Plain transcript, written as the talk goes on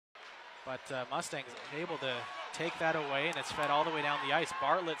But Mustangs able to take that away, and it's fed all the way down the ice.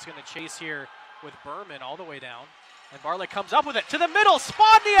 Bartlett's going to chase here with Berman all the way down. And Bartlett comes up with it to the middle.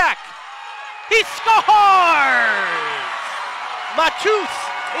 Spodniak! He scores! Matúš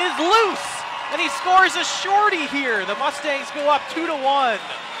is loose, and he scores a shorty here. The Mustangs go up 2-1.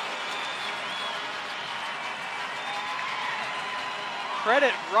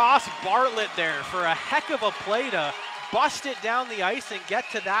 Credit Ross Bartlett there for a heck of a play to bust it down the ice and get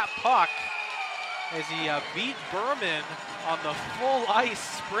to that puck as he beat Berman on the full ice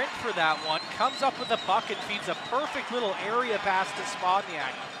sprint for that one. Comes up with the puck and feeds a perfect little area pass to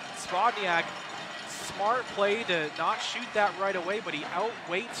Spodniak. Spodniak, smart play to not shoot that right away, but he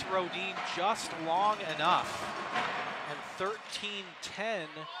outweights Rodin just long enough. And 13-10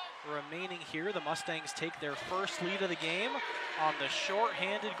 remaining here. The Mustangs take their first lead of the game on the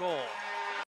short-handed goal.